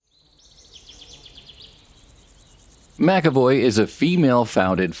McAvoy is a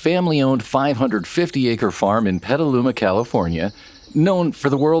female-founded, family-owned 550-acre farm in Petaluma, California, known for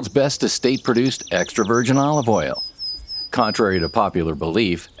the world's best estate-produced extra virgin olive oil. Contrary to popular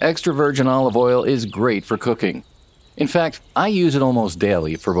belief, extra virgin olive oil is great for cooking. In fact, I use it almost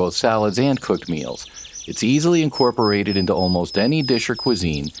daily for both salads and cooked meals. It's easily incorporated into almost any dish or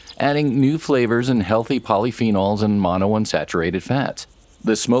cuisine, adding new flavors and healthy polyphenols and monounsaturated fats.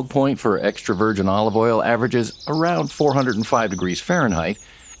 The smoke point for extra virgin olive oil averages around 405 degrees Fahrenheit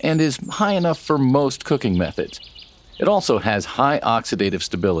and is high enough for most cooking methods. It also has high oxidative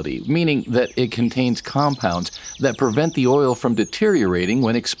stability, meaning that it contains compounds that prevent the oil from deteriorating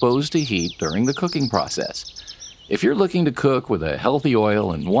when exposed to heat during the cooking process. If you're looking to cook with a healthy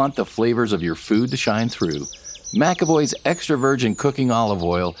oil and want the flavors of your food to shine through, McAvoy's extra virgin cooking olive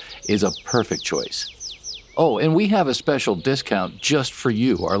oil is a perfect choice. Oh, and we have a special discount just for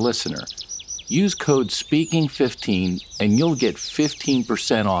you, our listener. Use code SPEAKING15 and you'll get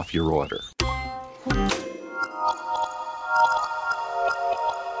 15% off your order.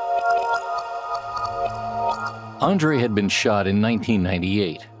 Andre had been shot in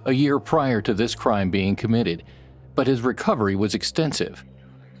 1998, a year prior to this crime being committed, but his recovery was extensive.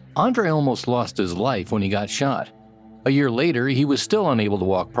 Andre almost lost his life when he got shot. A year later, he was still unable to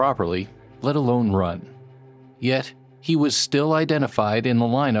walk properly, let alone run. Yet, he was still identified in the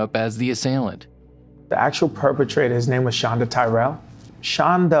lineup as the assailant. The actual perpetrator, his name was Shonda Tyrell.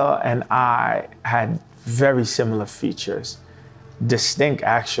 Shonda and I had very similar features, distinct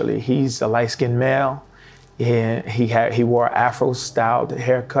actually. He's a light-skinned male. He wore an Afro-styled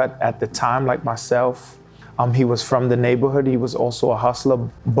haircut at the time, like myself. He was from the neighborhood. He was also a hustler,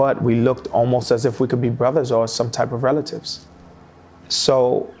 but we looked almost as if we could be brothers or some type of relatives.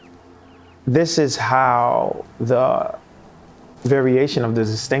 So this is how the variation of the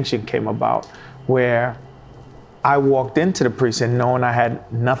distinction came about, where I walked into the precinct knowing I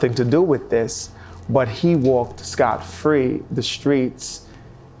had nothing to do with this, but he walked scot-free the streets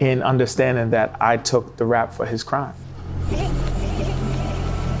in understanding that I took the rap for his crime.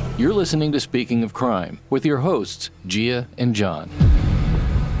 You're listening to Speaking of Crime with your hosts, Gia and John.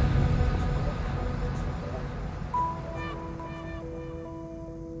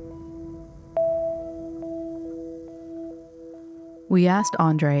 We asked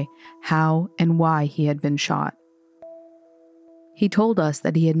Andre how and why he had been shot. He told us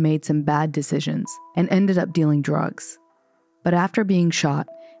that he had made some bad decisions and ended up dealing drugs. But after being shot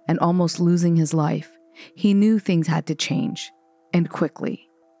and almost losing his life, he knew things had to change, and quickly.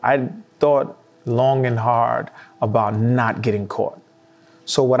 I thought long and hard about not getting caught.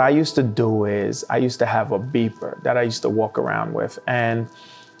 So what I used to do is I used to have a beeper that I used to walk around with, and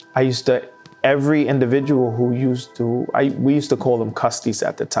every individual who we used to call them custies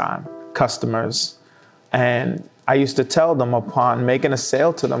at the time, customers. And I used to tell them upon making a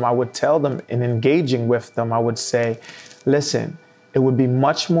sale to them, I would tell them in engaging with them, I would say, listen, it would be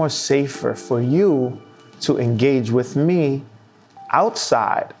much more safer for you to engage with me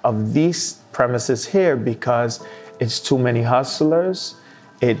outside of these premises here because it's too many hustlers.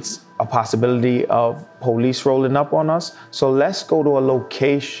 It's a possibility of police rolling up on us. So let's go to a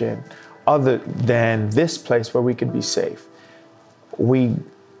location other than this place where we could be safe. We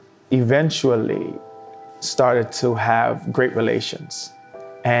eventually started to have great relations,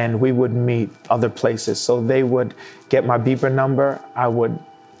 and we would meet other places. So they would get my beeper number.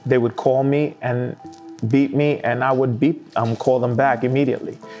 They would call me and beep me, and I would call them back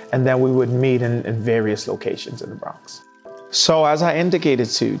immediately. And then we would meet in various locations in the Bronx. So as I indicated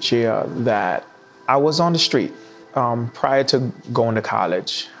to Chia, that I was on the street prior to going to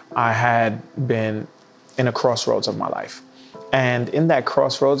college. I had been in a crossroads of my life. And in that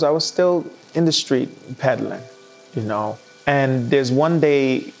crossroads, I was still in the street peddling, And there's one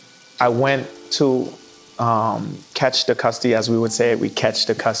day I went to catch the custody, as we would say it. We catch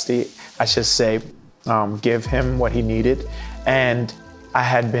the custody, I should say, give him what he needed. And I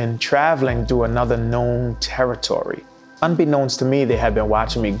had been traveling through another known territory. Unbeknownst to me, they had been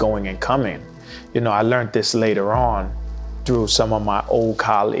watching me going and coming. I learned this later on through some of my old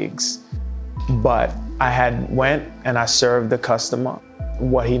colleagues. But I had went and I served the customer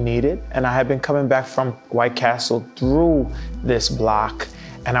what he needed. And I had been coming back from White Castle through this block,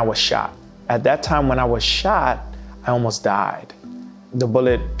 and I was shot. At that time when I was shot, I almost died. The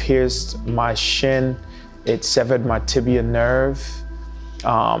bullet pierced my shin. It severed my tibia nerve.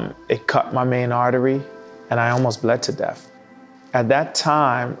 It cut my main artery, and I almost bled to death. At that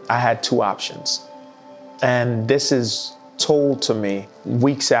time, I had two options. And this is told to me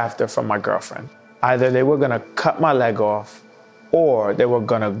weeks after from my girlfriend. Either they were gonna cut my leg off or they were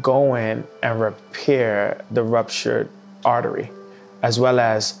gonna go in and repair the ruptured artery, as well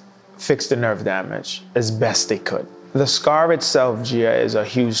as fix the nerve damage as best they could. The scar itself, Gia, is a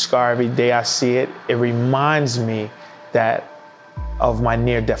huge scar. Every day I see it, it reminds me of my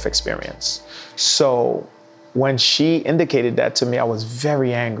near-death experience. So when she indicated that to me, I was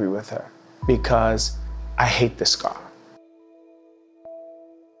very angry with her because I hate the scar.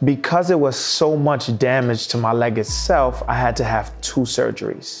 Because it was so much damage to my leg itself, I had to have 2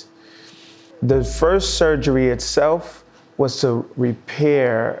 surgeries. The first surgery itself was to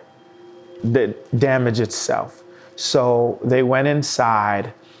repair the damage itself. So they went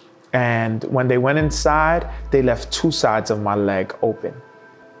inside, and when they went inside, they left 2 sides of my leg open.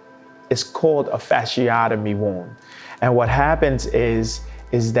 It's called a fasciotomy wound. And what happens is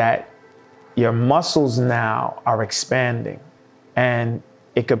that your muscles now are expanding, and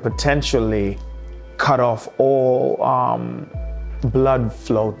it could potentially cut off all blood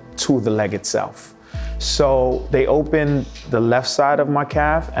flow to the leg itself. So they opened the left side of my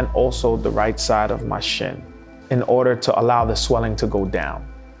calf and also the right side of my shin in order to allow the swelling to go down.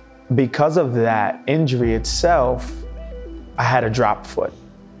 Because of that injury itself, I had a drop foot.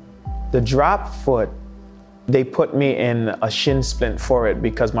 The drop foot, they put me in a shin splint for it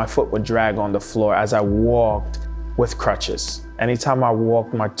because my foot would drag on the floor as I walked with crutches. Anytime I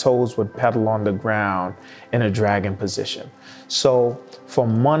walked, my toes would pedal on the ground in a dragging position. So for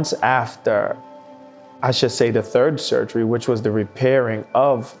months after, I should say the third surgery, which was the repairing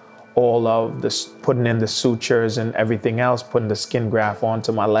of all of this, putting in the sutures and everything else, putting the skin graft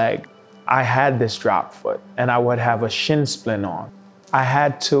onto my leg, I had this drop foot and I would have a shin splint on. I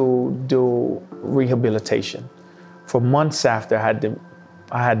had to do rehabilitation. For months after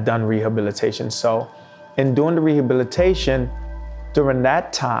I had done rehabilitation. So in doing the rehabilitation, during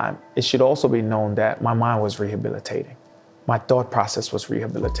that time, it should also be known that my mind was rehabilitating. My thought process was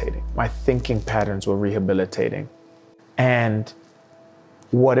rehabilitating. My thinking patterns were rehabilitating. And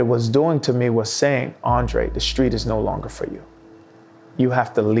what it was doing to me was saying, Andre, the street is no longer for you. You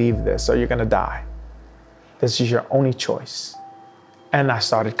have to leave this or you're gonna die. This is your only choice. And I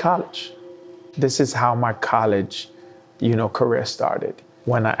started college. This is how my college, career started.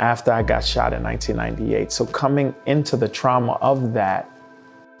 After I got shot in 1998. So coming into the trauma of that,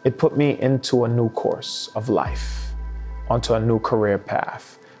 it put me into a new course of life, onto a new career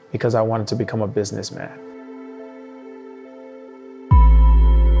path, because I wanted to become a businessman.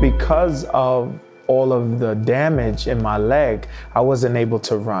 Because of all of the damage in my leg, I wasn't able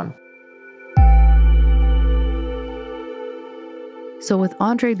to run. So with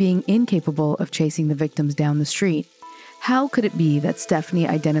Andre being incapable of chasing the victims down the street, how could it be that Stephanie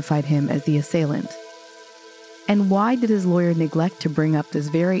identified him as the assailant? And why did his lawyer neglect to bring up this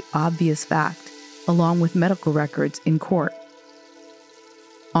very obvious fact, along with medical records, in court?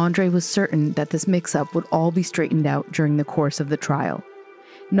 Andre was certain that this mix-up would all be straightened out during the course of the trial,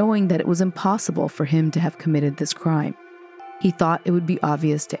 knowing that it was impossible for him to have committed this crime. He thought it would be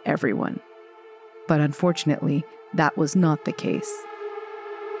obvious to everyone. But unfortunately, that was not the case.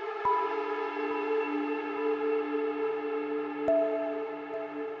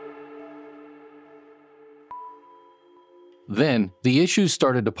 Then, the issues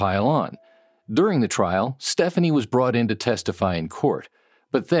started to pile on. During the trial, Stephanie was brought in to testify in court,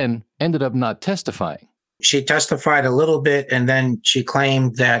 but then ended up not testifying. She testified a little bit, and then she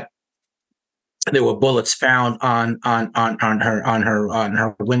claimed that there were bullets found on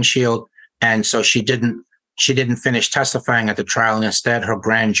her windshield, and so she didn't finish testifying at the trial. And instead, her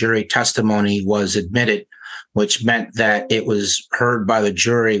grand jury testimony was admitted, which meant that it was heard by the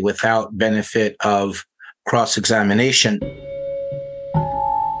jury without benefit of cross-examination.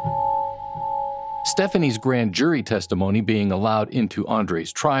 Stephanie's grand jury testimony being allowed into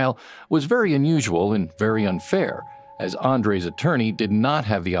Andre's trial was very unusual and very unfair, as Andre's attorney did not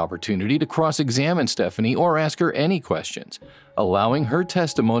have the opportunity to cross-examine Stephanie or ask her any questions, allowing her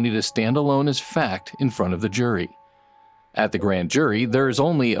testimony to stand alone as fact in front of the jury. At the grand jury, there is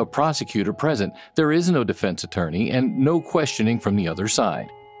only a prosecutor present, there is no defense attorney, and no questioning from the other side.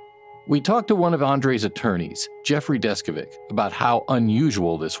 We talked to one of Andre's attorneys, Jeffrey Deskovic, about how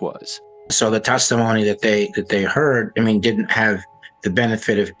unusual this was. So the testimony that they heard, didn't have the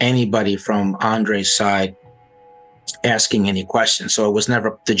benefit of anybody from Andre's side asking any questions. So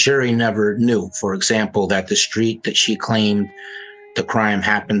the jury never knew, for example, that the street that she claimed the crime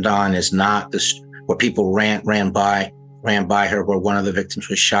happened on is not where people ran by her, where one of the victims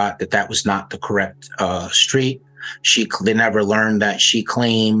was shot, that was not the correct street. They never learned that she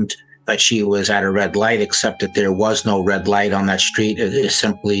claimed that she was at a red light, except that there was no red light on that street. It is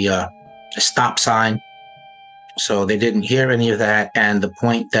simply a stop sign. So they didn't hear any of that. And the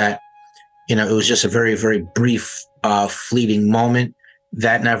point that, it was just a very, very brief, fleeting moment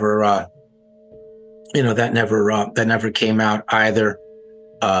that never, that never came out either.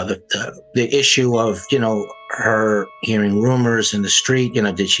 The issue of, her hearing rumors in the street,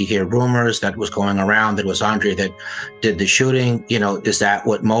 did she hear rumors that was going around that it was Andre that did the shooting? Is that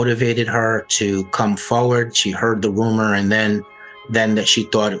what motivated her to come forward? She heard the rumor and then that she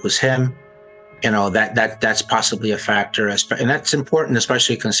thought it was him. That's possibly a factor, and that's important,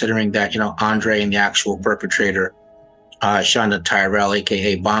 especially considering that, Andre and the actual perpetrator, Shonda Tyrell,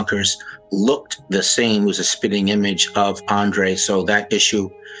 aka Bonkers, looked the same, was a spitting image of Andre. So that issue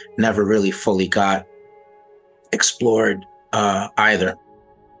never really fully got explored either.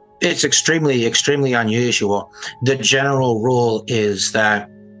 It's extremely, extremely unusual. The general rule is that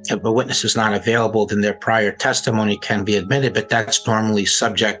if a witness is not available, then their prior testimony can be admitted, but that's normally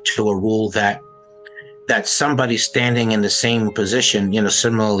subject to a rule that somebody standing in the same position,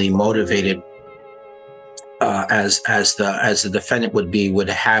 similarly motivated as the defendant would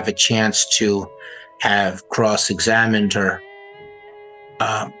have a chance to have cross-examined her,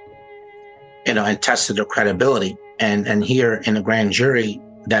 and tested her credibility. And here in the grand jury,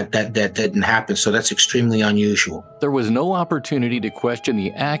 that didn't happen. So that's extremely unusual. There was no opportunity to question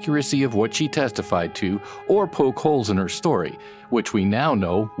the accuracy of what she testified to or poke holes in her story, which we now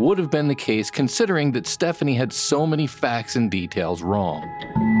know would have been the case considering that Stephanie had so many facts and details wrong.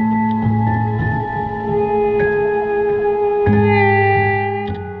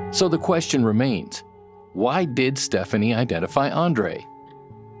 So the question remains, why did Stephanie identify Andre?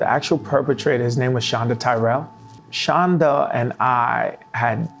 The actual perpetrator, his name was Shonda Tyrell. Shonda and I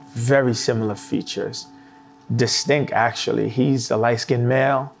had very similar features, distinct actually. He's a light-skinned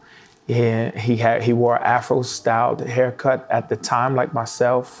male. He wore an Afro-styled haircut at the time, like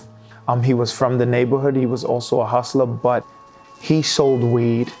myself. He was from the neighborhood. He was also a hustler, but he sold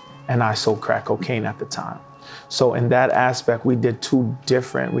weed and I sold crack cocaine at the time. So in that aspect, we had two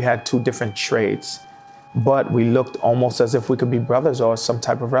different trades, but we looked almost as if we could be brothers or some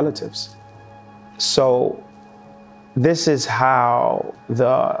type of relatives. So this is how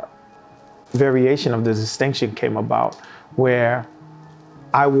the variation of the distinction came about, where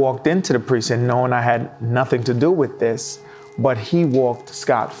I walked into the precinct knowing I had nothing to do with this, but he walked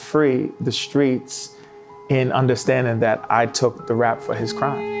scot-free the streets in understanding that I took the rap for his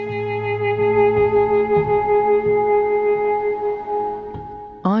crime.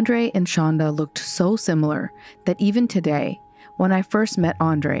 Andre and Shonda looked so similar that even today, when I first met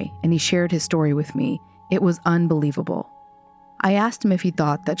Andre and he shared his story with me, it was unbelievable. I asked him if he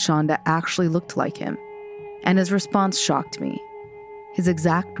thought that Shonda actually looked like him, and his response shocked me. His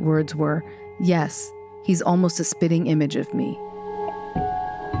exact words were, "Yes, he's almost a spitting image of me."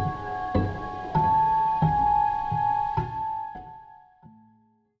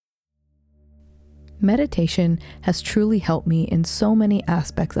 Meditation has truly helped me in so many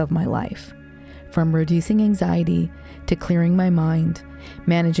aspects of my life, from reducing anxiety to clearing my mind,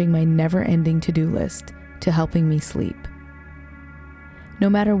 managing my never-ending to-do list, to helping me sleep.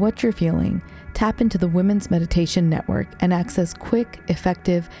 No matter what you're feeling, tap into the Women's Meditation Network and access quick,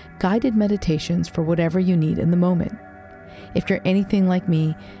 effective, guided meditations for whatever you need in the moment. If you're anything like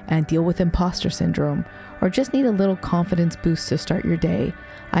me and deal with imposter syndrome, or just need a little confidence boost to start your day,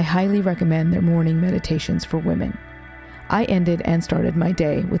 I highly recommend their morning meditations for women. I ended and started my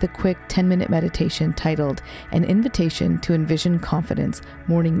day with a quick 10-minute meditation titled An Invitation to Envision Confidence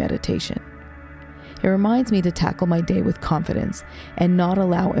Morning Meditation. It reminds me to tackle my day with confidence and not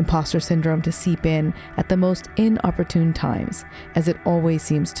allow imposter syndrome to seep in at the most inopportune times, as it always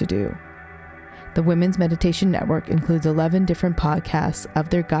seems to do. The Women's Meditation Network includes 11 different podcasts of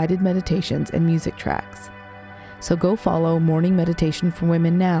their guided meditations and music tracks. So go follow Morning Meditation for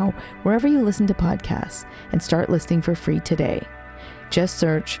Women now, wherever you listen to podcasts, and start listening for free today. Just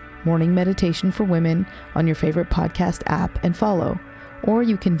search Morning Meditation for Women on your favorite podcast app and follow, or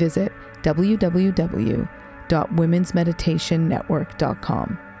you can visit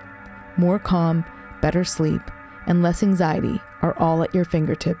www.womensmeditationnetwork.com. More calm, better sleep, and less anxiety are all at your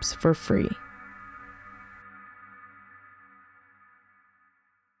fingertips for free.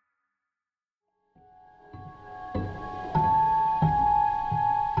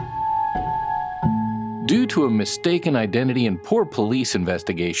 Due to a mistaken identity and poor police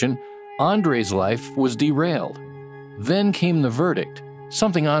investigation, Andre's life was derailed. Then came the verdict,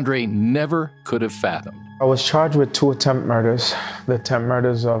 something Andre never could have fathomed. I was charged with 2 attempt murders, the attempt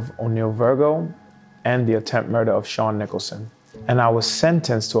murders of O'Neal Virgo and the attempt murder of Sean Nicholson. And I was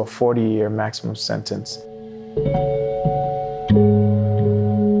sentenced to a 40-year maximum sentence.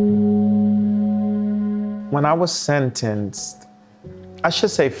 When I was sentenced, I should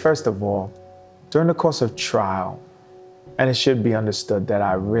say, first of all, during the course of trial, and it should be understood that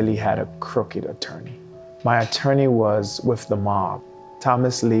I really had a crooked attorney. My attorney was with the mob.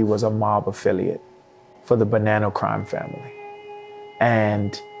 Thomas Lee was a mob affiliate for the Banana crime family.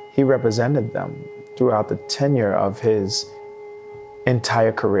 And he represented them throughout the tenure of his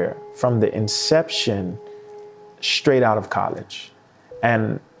entire career, from the inception straight out of college.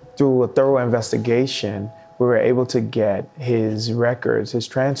 And through a thorough investigation, we were able to get his records, his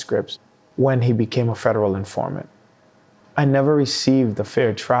transcripts, when he became a federal informant. I never received a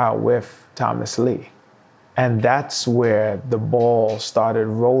fair trial with Thomas Lee. And that's where the ball started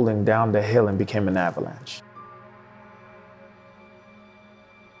rolling down the hill and became an avalanche.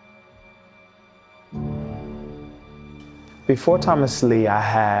 Before Thomas Lee, I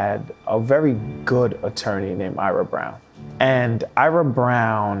had a very good attorney named Ira Brown. And Ira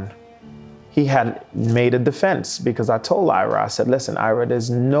Brown, he had made a defense because I told Ira, I said, listen, Ira, there's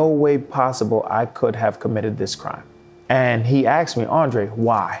no way possible I could have committed this crime. And he asked me, Andre,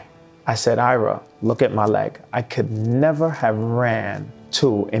 why? I said, Ira, look at my leg. I could never have ran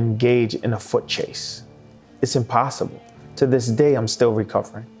to engage in a foot chase. It's impossible. To this day, I'm still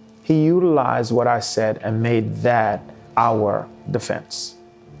recovering. He utilized what I said and made that our defense.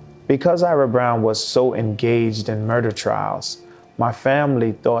 Because Ira Brown was so engaged in murder trials, my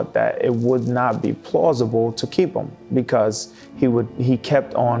family thought that it would not be plausible to keep him because he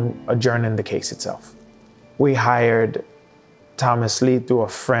kept on adjourning the case itself. We hired Thomas Lee through a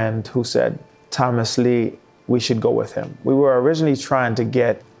friend who said, Thomas Lee, we should go with him. We were originally trying to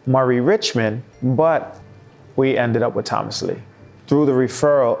get Murray Richmond, but we ended up with Thomas Lee through the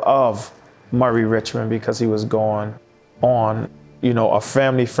referral of Murray Richmond because he was going on, a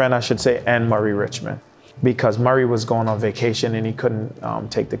family friend, I should say, and Murray Richmond, because Murray was going on vacation and he couldn't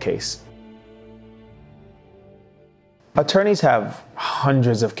take the case. Attorneys have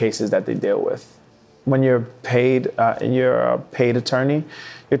hundreds of cases that they deal with. When you're paid, you're a paid attorney,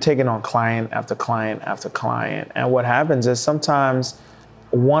 you're taking on client after client after client. And what happens is sometimes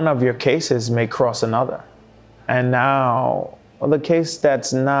one of your cases may cross another. And now the case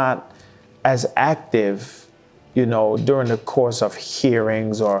that's not as active, during the course of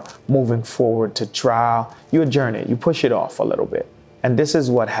hearings or moving forward to trial, you adjourn it, you push it off a little bit. And this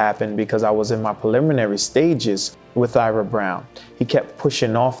is what happened because I was in my preliminary stages with Ira Brown. He kept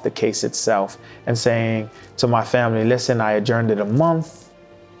pushing off the case itself and saying to my family, listen, I adjourned it a month,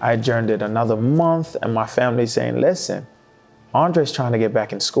 I adjourned it another month, and my family saying, listen, Andre's trying to get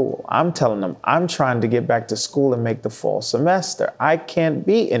back in school. I'm telling them, I'm trying to get back to school and make the fall semester. I can't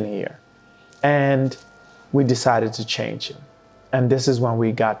be in here. And we decided to change him. And this is when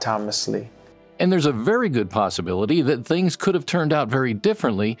we got Thomas Lee. And there's a very good possibility that things could have turned out very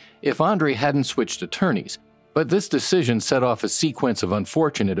differently if Andre hadn't switched attorneys. But this decision set off a sequence of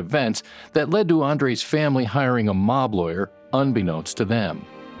unfortunate events that led to Andre's family hiring a mob lawyer, unbeknownst to them.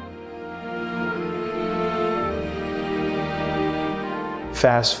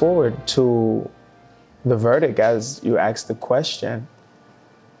 Fast forward to the verdict, as you asked the question,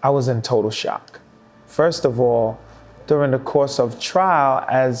 I was in total shock. First of all, during the course of trial,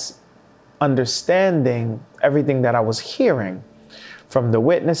 as understanding everything that I was hearing from the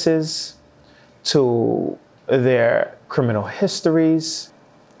witnesses to their criminal histories,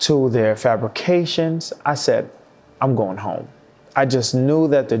 to their fabrications, I said, I'm going home. I just knew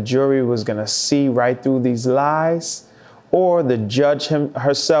that the jury was going to see right through these lies, or the judge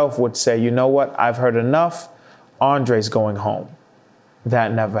herself would say, you know what, I've heard enough, Andre's going home.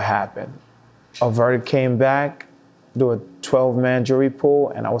 That never happened. A verdict came back through a 12-man jury pool,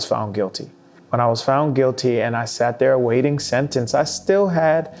 and I was found guilty. When I was found guilty and I sat there awaiting sentence, I still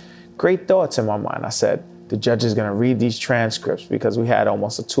had great thoughts in my mind. I said, the judge is going to read these transcripts because we had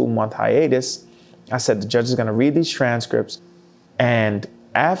almost a 2-month hiatus. I said, the judge is going to read these transcripts, and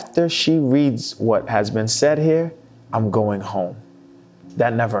after she reads what has been said here, I'm going home.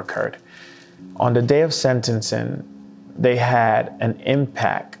 That never occurred. On the day of sentencing, they had an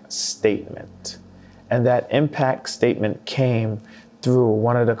impact statement. And that impact statement came through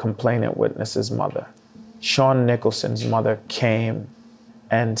one of the complainant witnesses' mother. Sean Nicholson's mother came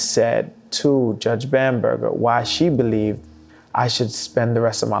and said to Judge Bamberger why she believed I should spend the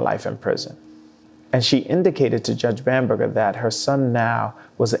rest of my life in prison. And she indicated to Judge Bamberger that her son now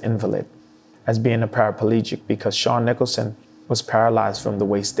was an invalid, as being a paraplegic, because Sean Nicholson was paralyzed from the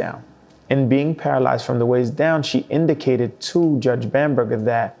waist down. In being paralyzed from the waist down, she indicated to Judge Bamberger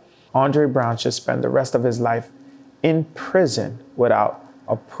that Andre Brown should spend the rest of his life in prison without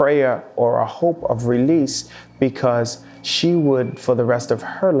a prayer or a hope of release, because she would, for the rest of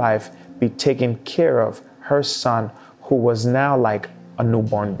her life, be taking care of her son, who was now like a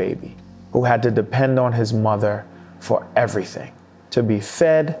newborn baby, who had to depend on his mother for everything, to be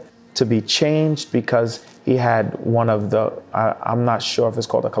fed, to be changed, because he had one of the, I'm not sure if it's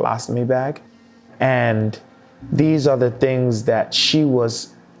called a colostomy bag. And these are the things that she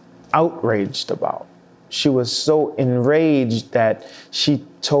was outraged about. She was so enraged that she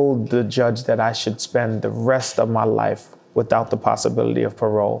told the judge that I should spend the rest of my life without the possibility of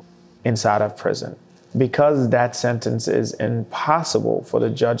parole inside of prison. Because that sentence is impossible for the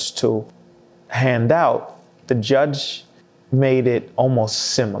judge to hand out, the judge made it almost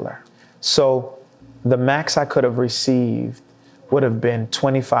similar. So the max I could have received would have been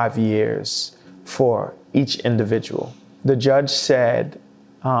 25 years for each individual. The judge said,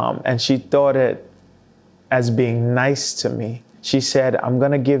 and she thought it as being nice to me, she said, I'm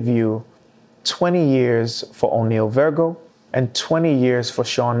gonna give you 20 years for O'Neal Virgo and 20 years for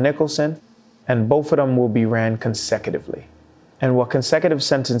Sean Nicholson, and both of them will be ran consecutively. And what consecutive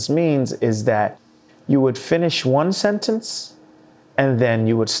sentence means is that you would finish one sentence and then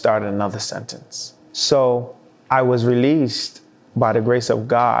you would start another sentence. So I was released by the grace of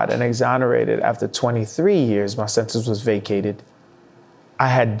God and exonerated after 23 years. My sentence was vacated. I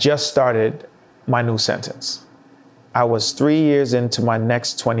had just started my new sentence. I was 3 years into my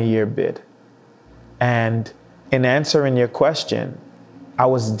next 20-year bid. And in answering your question, I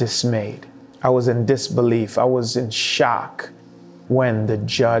was dismayed. I was in disbelief. I was in shock when the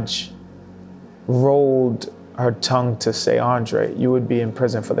judge rolled her tongue to say, Andre, you would be in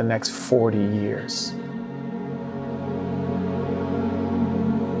prison for the next 40 years.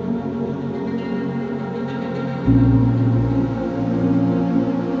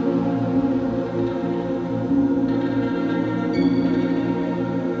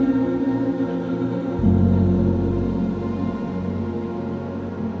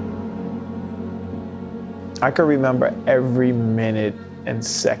 I could remember every minute and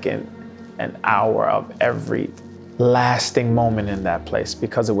second and hour of every lasting moment in that place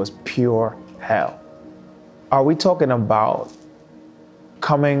because it was pure hell. Are we talking about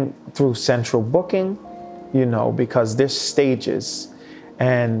coming through central booking? You know, because there's stages,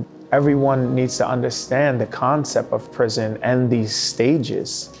 and everyone needs to understand the concept of prison and these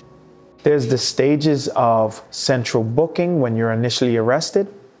stages. There's the stages of central booking when you're initially arrested,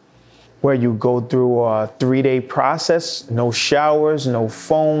 where you go through a 3-day process, no showers, no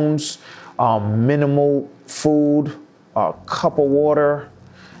phones, minimal food, a cup of water,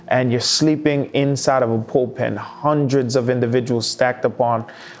 and you're sleeping inside of a bullpen, hundreds of individuals stacked upon,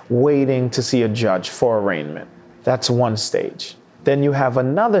 waiting to see a judge for arraignment. That's one stage. Then you have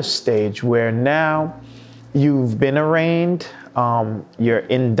another stage where now you've been arraigned, you're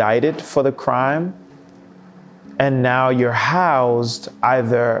indicted for the crime, and now you're housed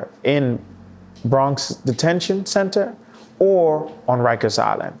either in Bronx Detention Center or on Rikers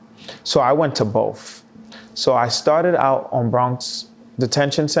Island. So I went to both. So I started out on Bronx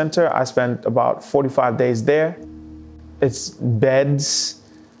Detention Center. I spent about 45 days there. It's beds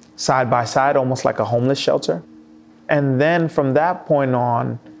side by side, almost like a homeless shelter. And then from that point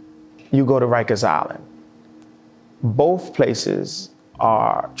on, you go to Rikers Island. Both places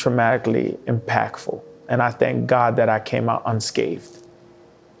are traumatically impactful. And I thank God that I came out unscathed.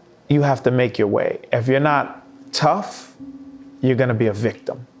 You have to make your way. If you're not tough, you're gonna be a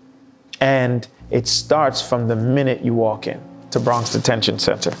victim. And it starts from the minute you walk in to Bronx Detention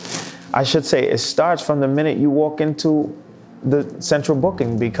Center. I should say it starts from the minute you walk into the central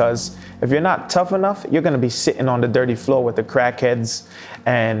booking, because if you're not tough enough, you're gonna be sitting on the dirty floor with the crackheads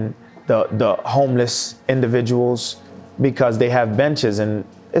and the homeless individuals, because they have benches and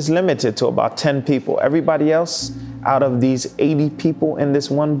it's limited to about 10 people. Everybody else out of these 80 people in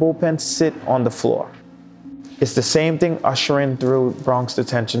this one bullpen sit on the floor. It's the same thing ushering through Bronx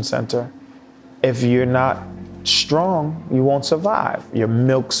Detention Center. If you're not strong, you won't survive. Your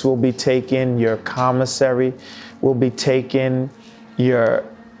milks will be taken, your commissary will be taken, your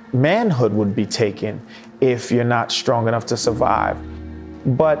manhood would be taken if you're not strong enough to survive.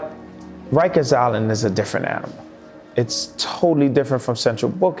 But Rikers Island is a different animal. It's totally different from central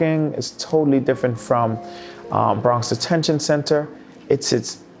booking. It's totally different from Bronx Detention Center. It's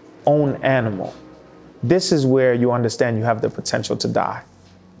its own animal. This is where you understand you have the potential to die.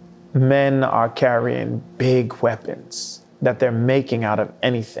 Men are carrying big weapons that they're making out of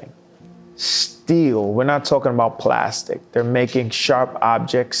anything. Steel, we're not talking about plastic. They're making sharp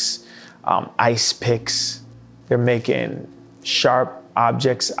objects, ice picks. They're making sharp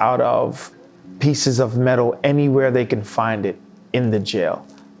objects out of pieces of metal anywhere they can find it in the jail,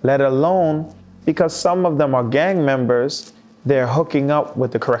 let alone, because some of them are gang members, they're hooking up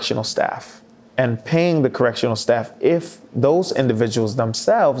with the correctional staff and paying the correctional staff if those individuals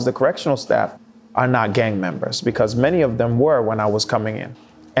themselves, the correctional staff, are not gang members, because many of them were when I was coming in.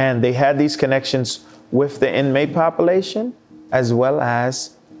 And they had these connections with the inmate population as well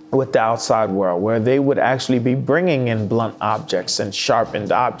as with the outside world, where they would actually be bringing in blunt objects and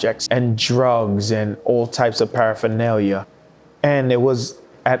sharpened objects and drugs and all types of paraphernalia. And it was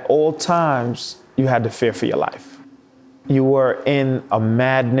at all times you had to fear for your life. You were in a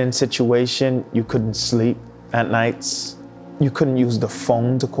maddening situation. You couldn't sleep at nights. You couldn't use the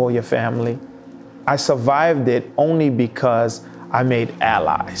phone to call your family. I survived it only because I made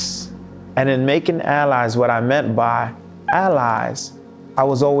allies. And in making allies, what I meant by allies, I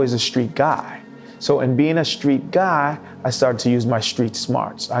was always a street guy. So in being a street guy, I started to use my street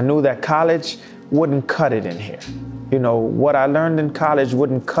smarts. I knew that college wouldn't cut it in here. You know, what I learned in college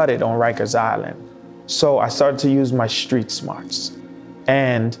wouldn't cut it on Rikers Island. So I started to use my street smarts.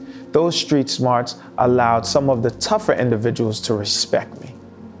 And those street smarts allowed some of the tougher individuals to respect me.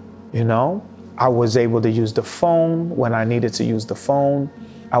 You know, I was able to use the phone when I needed to use the phone.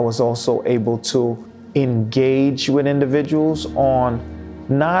 I was also able to engage with individuals on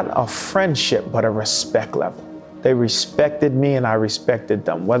not a friendship, but a respect level. They respected me and I respected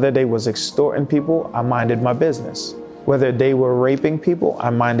them. Whether they was extorting people, I minded my business. Whether they were raping people, I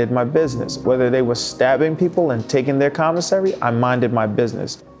minded my business. Whether they were stabbing people and taking their commissary, I minded my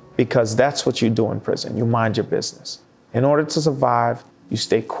business. Because that's what you do in prison. You mind your business. In order to survive, you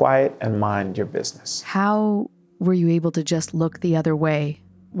stay quiet and mind your business. How were you able to just look the other way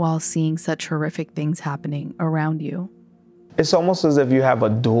while seeing such horrific things happening around you? It's almost as if you have a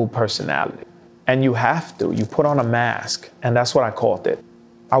dual personality. And you have to. You put on a mask. And that's what I called it.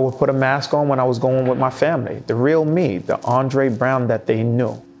 I would put a mask on when I was going with my family. The real me, the Andre Brown that they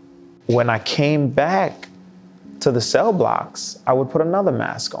knew. When I came back to the cell blocks, I would put another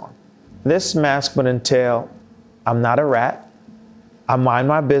mask on. This mask would entail, I'm not a rat. I mind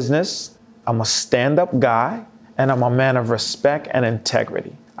my business. I'm a stand-up guy. And I'm a man of respect and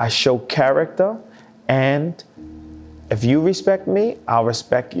integrity. I show character, and if you respect me, I'll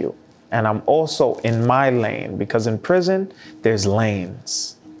respect you. And I'm also in my lane, because in prison, there's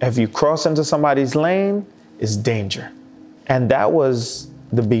lanes. If you cross into somebody's lane, it's danger. And that was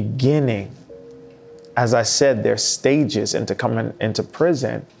the beginning. As I said, there's stages into coming into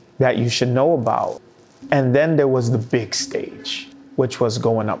prison that you should know about. And then there was the big stage, which was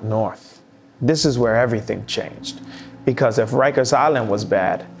going up north. This is where everything changed. Because if Rikers Island was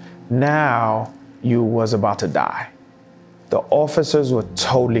bad, now you was about to die. The officers were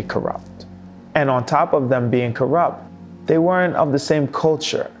totally corrupt. And on top of them being corrupt, they weren't of the same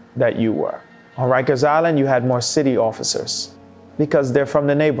culture that you were. On Rikers Island, you had more city officers because they're from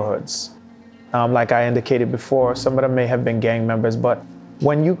the neighborhoods. Like I indicated before, some of them may have been gang members, but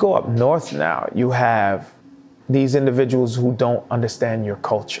when you go up north now, you have these individuals who don't understand your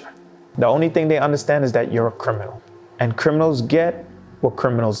culture. The only thing they understand is that you're a criminal. And criminals get what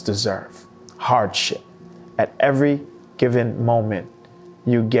criminals deserve: hardship. At every given moment,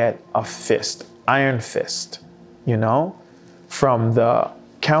 you get a fist, iron fist, you know? From the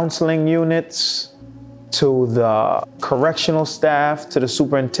counseling units to the correctional staff to the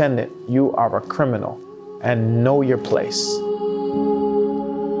superintendent, you are a criminal, and know your place.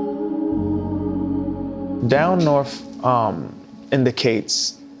 Down north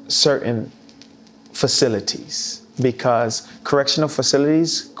indicates certain facilities, because correctional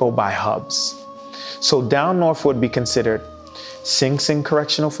facilities go by hubs. So down north would be considered Sing Sing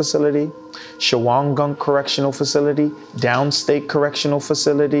Correctional Facility, Shawangunk Correctional Facility, Downstate Correctional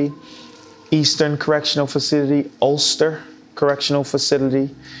Facility, Eastern Correctional Facility, Ulster Correctional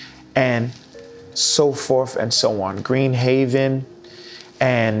Facility, and so forth and so on. Green Haven,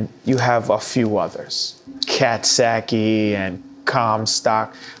 and you have a few others. Katsaki and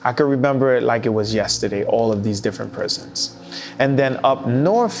Comstock. I can remember it like it was yesterday, all of these different prisons. And then up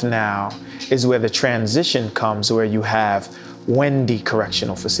north now is where the transition comes, where you have Wendy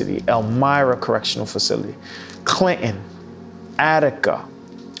Correctional Facility, Elmira Correctional Facility, Clinton, Attica,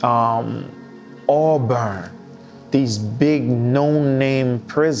 Auburn, these big no-name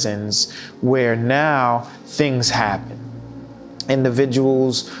prisons where now things happen.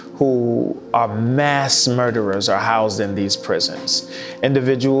 Individuals who are mass murderers are housed in these prisons.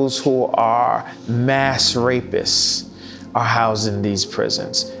 Individuals who are mass rapists are housed in these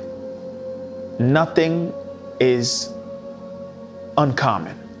prisons. Nothing is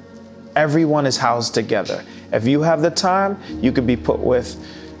uncommon. Everyone is housed together. If you have the time, you could be put with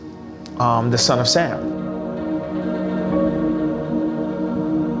the Son of Sam.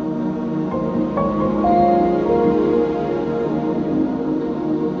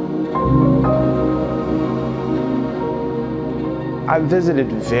 I visited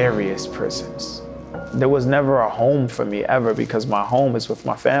various prisons. There was never a home for me ever because my home is with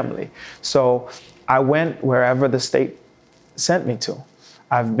my family. So I went wherever the state sent me to.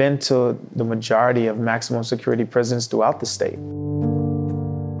 I've been to the majority of maximum security prisons throughout the state.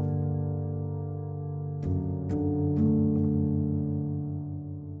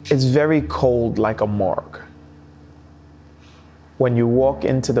 It's very cold, like a morgue. When you walk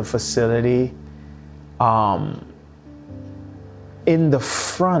into the facility, in the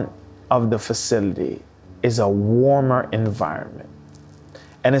front of the facility is a warmer environment.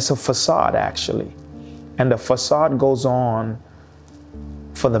 And it's a facade, actually. And the facade goes on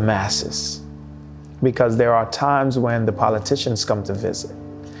for the masses, because there are times when the politicians come to visit.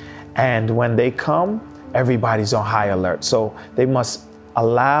 And when they come, everybody's on high alert. So they must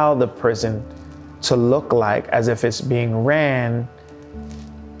allow the prison to look like as if it's being ran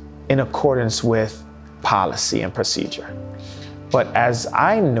in accordance with policy and procedure. But as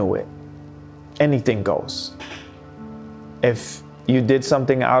I knew it, anything goes. If you did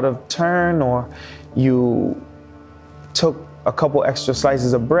something out of turn, or you took a couple extra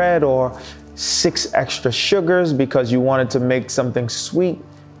slices of bread or 6 extra sugars because you wanted to make something sweet,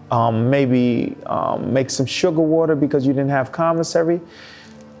 maybe make some sugar water because you didn't have commissary,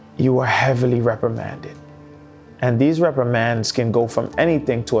 you were heavily reprimanded. And these reprimands can go from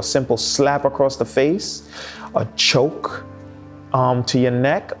anything to a simple slap across the face, a choke to your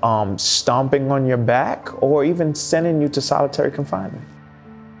neck, stomping on your back, or even sending you to solitary confinement.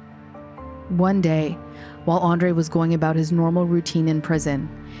 One day, while Andre was going about his normal routine in prison,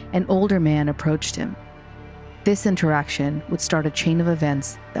 an older man approached him. This interaction would start a chain of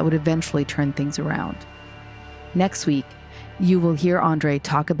events that would eventually turn things around. Next week, you will hear Andre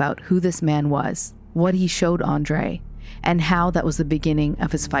talk about who this man was, what he showed Andre, and how that was the beginning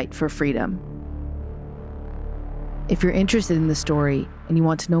of his fight for freedom. If you're interested in the story and you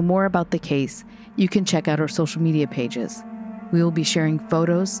want to know more about the case, you can check out our social media pages. We will be sharing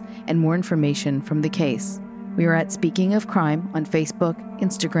photos and more information from the case. We are at Speaking of Crime on Facebook,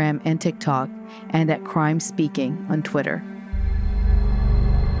 Instagram, and TikTok, and at Crime Speaking on Twitter.